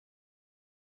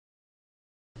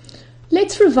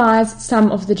let's revise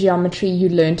some of the geometry you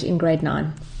learnt in grade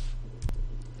 9.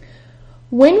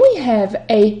 When we have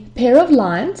a pair of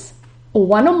lines, or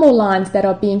one or more lines that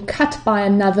are being cut by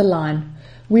another line,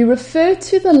 we refer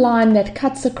to the line that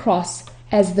cuts across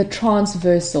as the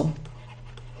transversal.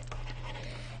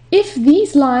 If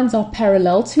these lines are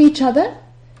parallel to each other,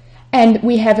 and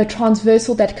we have a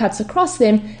transversal that cuts across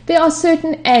them, there are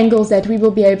certain angles that we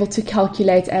will be able to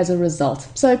calculate as a result.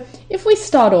 So if we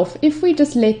start off, if we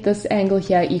just let this angle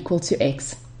here equal to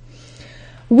x,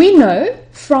 we know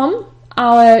from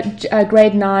our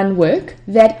grade 9 work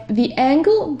that the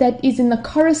angle that is in the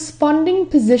corresponding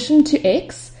position to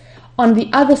x on the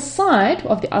other side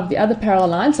of the other parallel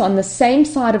lines, so on the same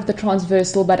side of the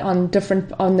transversal but on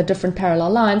the different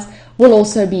parallel lines, will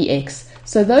also be x.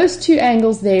 So those two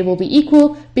angles there will be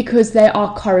equal because they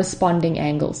are corresponding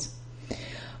angles.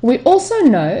 We also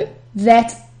know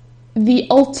that the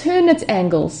alternate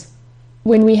angles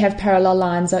when we have parallel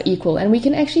lines are equal, and we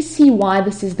can actually see why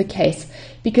this is the case,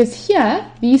 because here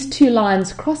these two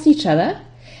lines cross each other,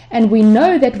 and we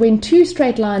know that when two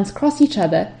straight lines cross each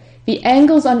other, the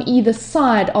angles on either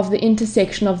side of the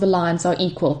intersection of the lines are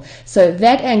equal. So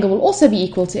that angle will also be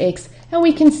equal to x, and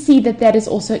we can see that that is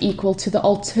also equal to the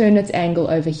alternate angle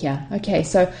over here. Okay,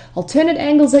 so alternate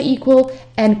angles are equal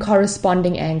and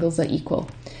corresponding angles are equal.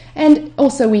 And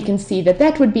also we can see that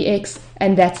that would be x,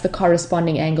 and that's the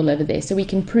corresponding angle over there. So we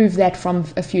can prove that from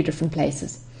a few different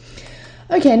places.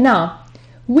 Okay, now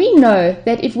we know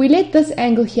that if we let this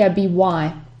angle here be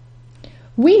y,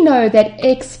 we know that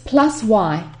x plus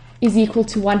y is equal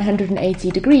to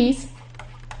 180 degrees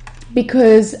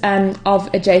because of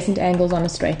adjacent angles on a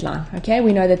straight line. Okay,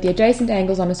 we know that the adjacent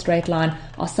angles on a straight line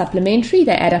are supplementary,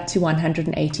 they add up to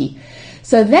 180.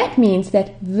 So that means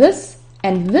that this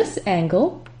and this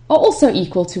angle are also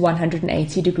equal to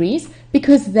 180 degrees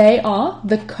because they are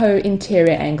the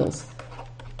co-interior angles.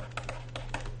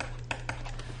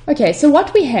 Okay, so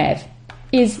what we have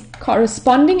is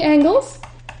corresponding angles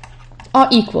are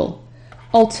equal,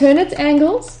 alternate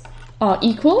angles are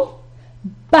equal,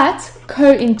 but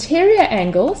co-interior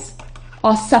angles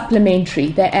are supplementary.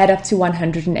 They add up to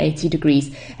 180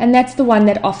 degrees. And that's the one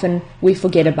that often we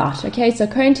forget about. Okay, so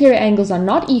co-interior angles are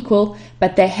not equal,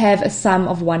 but they have a sum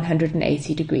of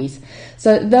 180 degrees.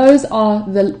 So those are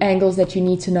the angles that you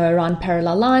need to know around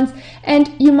parallel lines.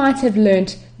 And you might have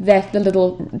learnt that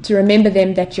to remember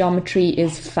them, that geometry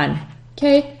is fun.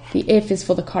 Okay, the F is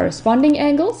for the corresponding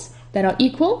angles that are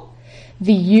equal.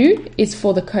 The U is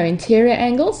for the co-interior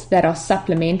angles that are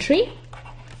supplementary.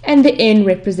 And the N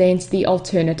represents the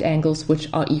alternate angles which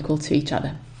are equal to each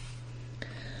other.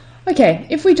 Okay,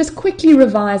 if we just quickly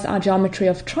revise our geometry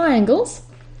of triangles,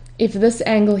 if this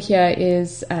angle here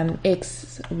is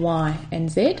x, y,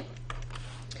 and z,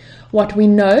 what we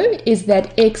know is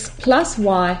that x plus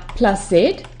y plus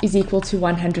z is equal to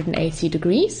 180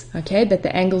 degrees, okay, that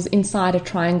the angles inside a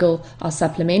triangle are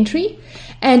supplementary.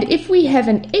 And if we have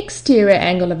an exterior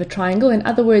angle of a triangle, in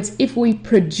other words, if we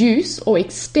produce or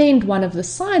extend one of the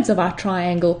sides of our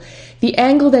triangle, the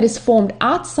angle that is formed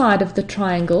outside of the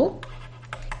triangle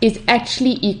is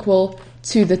actually equal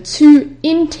to the two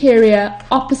interior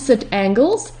opposite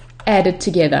angles added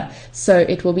together. So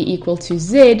it will be equal to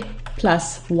z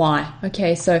plus y.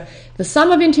 Okay, so the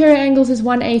sum of interior angles is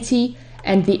 180,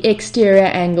 and the exterior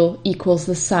angle equals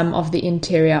the sum of the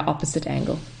interior opposite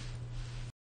angle.